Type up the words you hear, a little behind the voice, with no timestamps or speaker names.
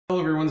Hello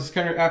everyone, this is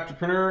Ken, your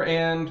entrepreneur,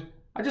 and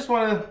I just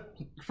want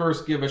to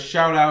first give a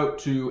shout out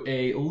to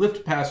a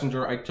Lyft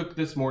passenger I took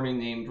this morning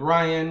named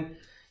Ryan.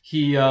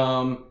 He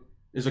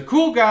is a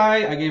cool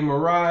guy. I gave him a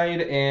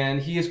ride,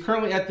 and he is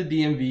currently at the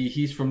DMV.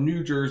 He's from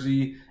New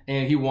Jersey,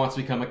 and he wants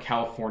to become a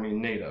California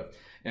native.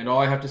 And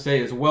all I have to say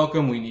is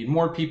welcome. We need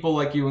more people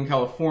like you in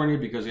California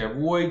because we have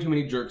way too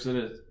many jerks. It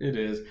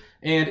is.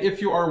 And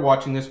if you are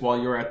watching this while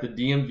you're at the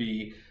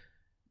DMV,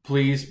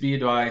 please be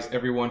advised,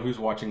 everyone who's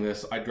watching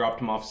this, I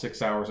dropped him off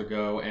 6 hours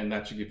ago, and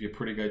that should give you a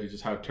pretty good idea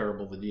just how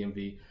terrible the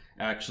DMV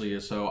actually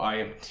is. So I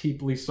am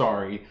deeply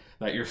sorry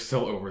that you're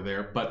still over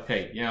there. But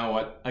hey, you know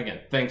what? Again,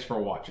 thanks for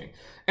watching.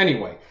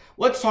 Anyway,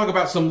 let's talk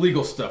about some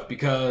legal stuff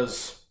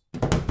because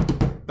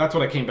that's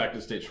what I came back to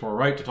the stage for,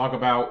 right? To talk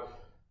about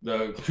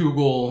the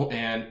Google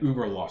and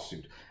Uber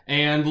lawsuit.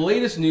 And the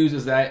latest news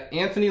is that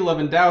Anthony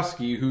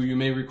Levandowski, who you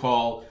may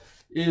recall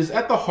is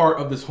at the heart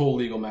of this whole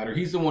legal matter.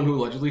 He's the one who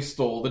allegedly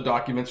stole the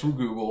documents from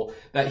Google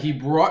that he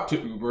brought to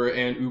Uber,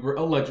 and Uber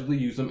allegedly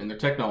used them in their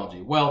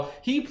technology. Well,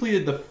 he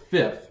pleaded the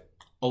fifth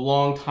a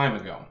long time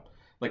ago.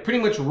 Like pretty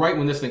much right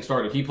when this thing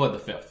started, he pled the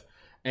fifth.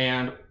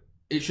 And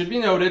it should be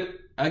noted,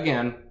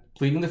 again,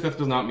 pleading the fifth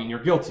does not mean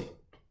you're guilty.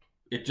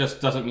 It just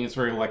doesn't mean it's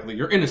very likely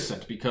you're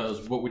innocent,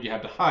 because what would you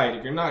have to hide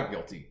if you're not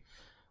guilty?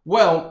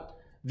 Well,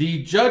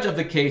 the judge of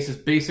the case has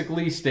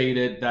basically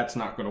stated that's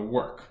not going to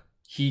work.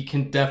 He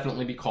can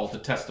definitely be called to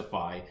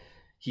testify.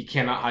 He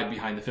cannot hide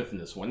behind the fifth in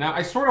this one. Now,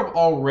 I sort of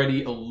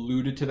already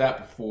alluded to that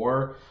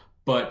before,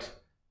 but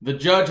the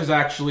judge has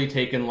actually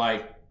taken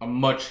like a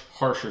much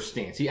harsher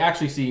stance. He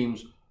actually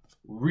seems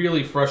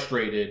really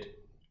frustrated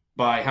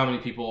by how many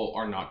people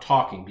are not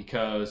talking,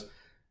 because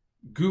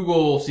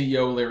Google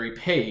CEO Larry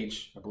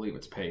Page, I believe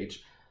it's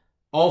Page,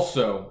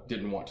 also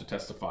didn't want to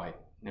testify.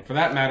 And for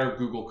that matter,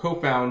 Google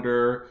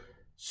co-founder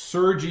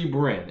Sergey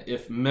Brin,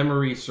 if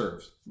memory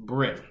serves,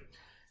 Brin.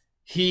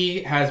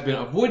 He has been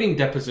avoiding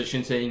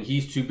deposition, saying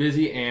he's too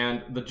busy,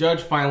 and the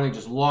judge finally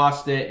just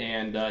lost it,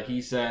 and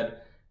he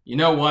said, you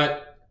know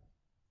what,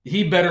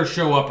 he better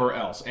show up or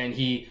else. And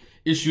he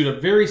issued a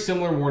very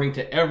similar warning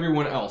to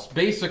everyone else.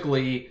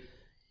 Basically,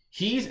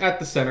 he's at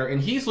the center,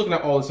 and he's looking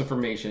at all this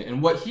information,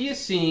 and what he is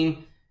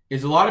seeing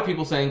is a lot of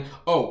people saying,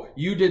 oh,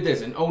 you did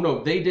this, and oh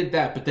no, they did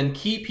that, but then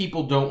key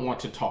people don't want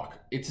to talk.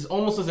 It's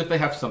almost as if they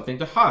have something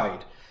to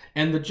hide.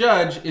 And the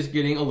judge is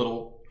getting a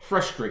little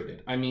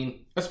frustrated. I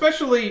mean,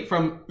 especially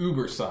from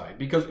Uber's side,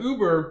 because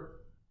Uber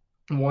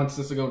wants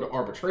this to go into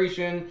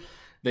arbitration.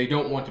 They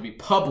don't want to be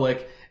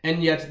public,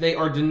 and yet they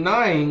are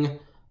denying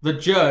the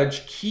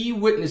judge key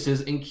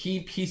witnesses and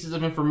key pieces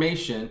of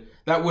information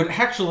that would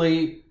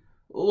actually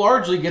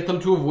largely get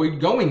them to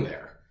avoid going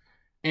there.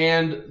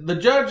 And the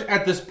judge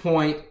at this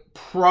point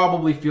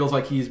probably feels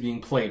like he's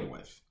being played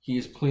with. He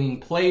is being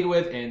played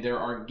with, and there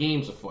are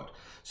games afoot.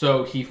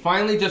 So he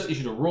finally just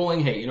issued a ruling,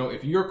 hey, you know,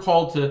 if you're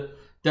called to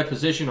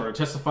deposition or to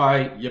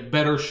testify, you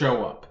better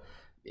show up.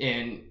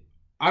 And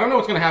I don't know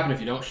what's going to happen if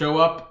you don't show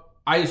up.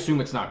 I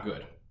assume it's not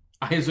good.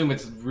 I assume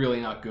it's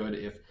really not good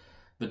if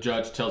the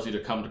judge tells you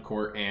to come to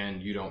court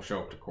and you don't show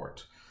up to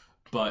court.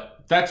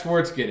 But that's where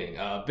it's getting.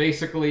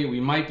 Basically, we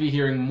might be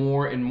hearing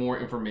more and more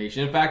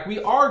information. In fact, we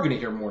are going to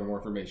hear more and more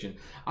information.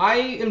 I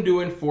am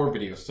doing 4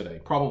 videos today,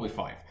 probably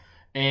 5.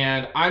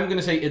 And I'm going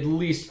to say at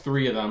least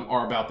 3 of them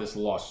are about this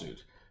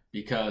lawsuit,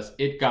 because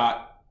it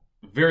got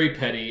very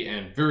petty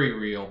and very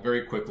real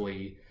very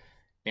quickly.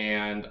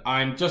 And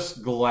I'm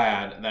just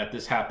glad that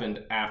this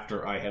happened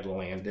after I had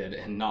landed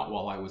and not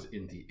while I was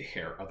in the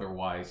air.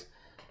 Otherwise,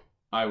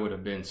 I would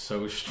have been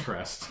so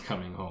stressed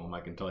coming home.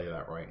 I can tell you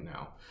that right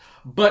now.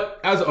 But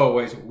as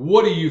always,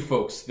 what do you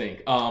folks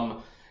think?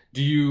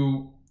 Do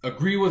you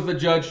agree with the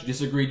judge?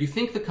 Disagree? Do you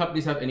think the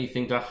companies have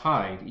anything to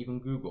hide? Even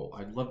Google?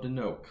 I'd love to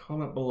know.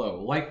 Comment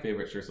below. Like,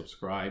 favorite, share,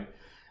 subscribe.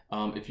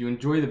 If you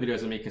enjoy the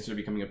videos, I may consider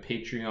becoming a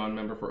Patreon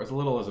member for as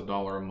little as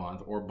 $1 a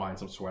month, or buying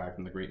some swag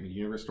from the Great Media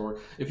Universe store.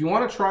 If you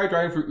want to try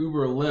driving for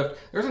Uber or Lyft,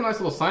 there's a nice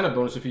little sign-up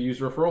bonus if you use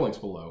referral links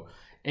below.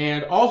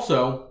 And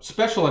also,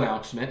 special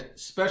announcement.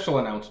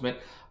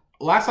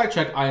 Last I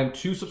checked, I am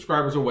 2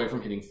 subscribers away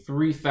from hitting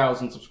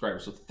 3,000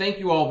 subscribers. So thank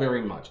you all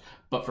very much.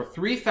 But for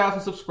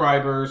 3,000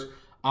 subscribers,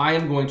 I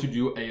am going to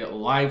do a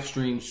live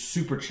stream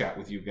super chat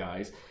with you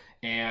guys.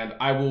 And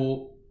I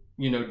will,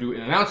 do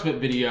an announcement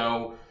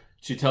video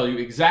to tell you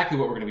exactly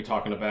what we're going to be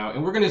talking about,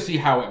 and we're going to see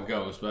how it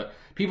goes. But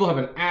people have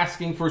been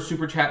asking for a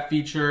super chat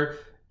feature,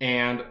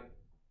 and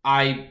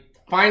I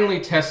finally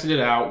tested it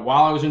out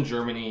while I was in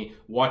Germany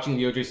watching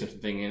the O.J. Simpson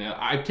thing, and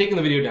I've taken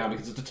the video down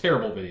because it's a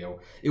terrible video.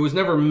 It was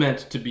never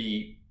meant to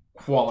be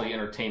quality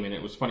entertainment.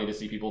 It was funny to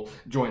see people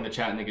join the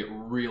chat and they get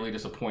really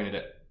disappointed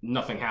at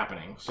nothing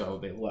happening, so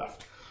they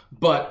left.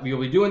 But we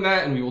will be doing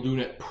that, and we will do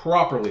it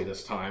properly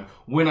this time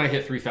when I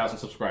hit 3,000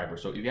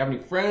 subscribers. So if you have any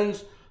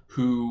friends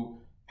who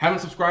haven't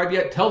subscribed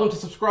yet, tell them to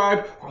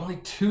subscribe. We're only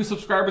 2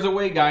 subscribers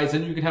away, guys,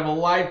 and you can have a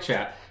live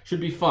chat.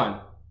 Should be fun.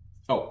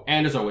 Oh,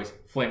 and as always,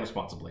 flame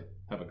responsibly.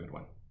 Have a good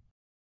one.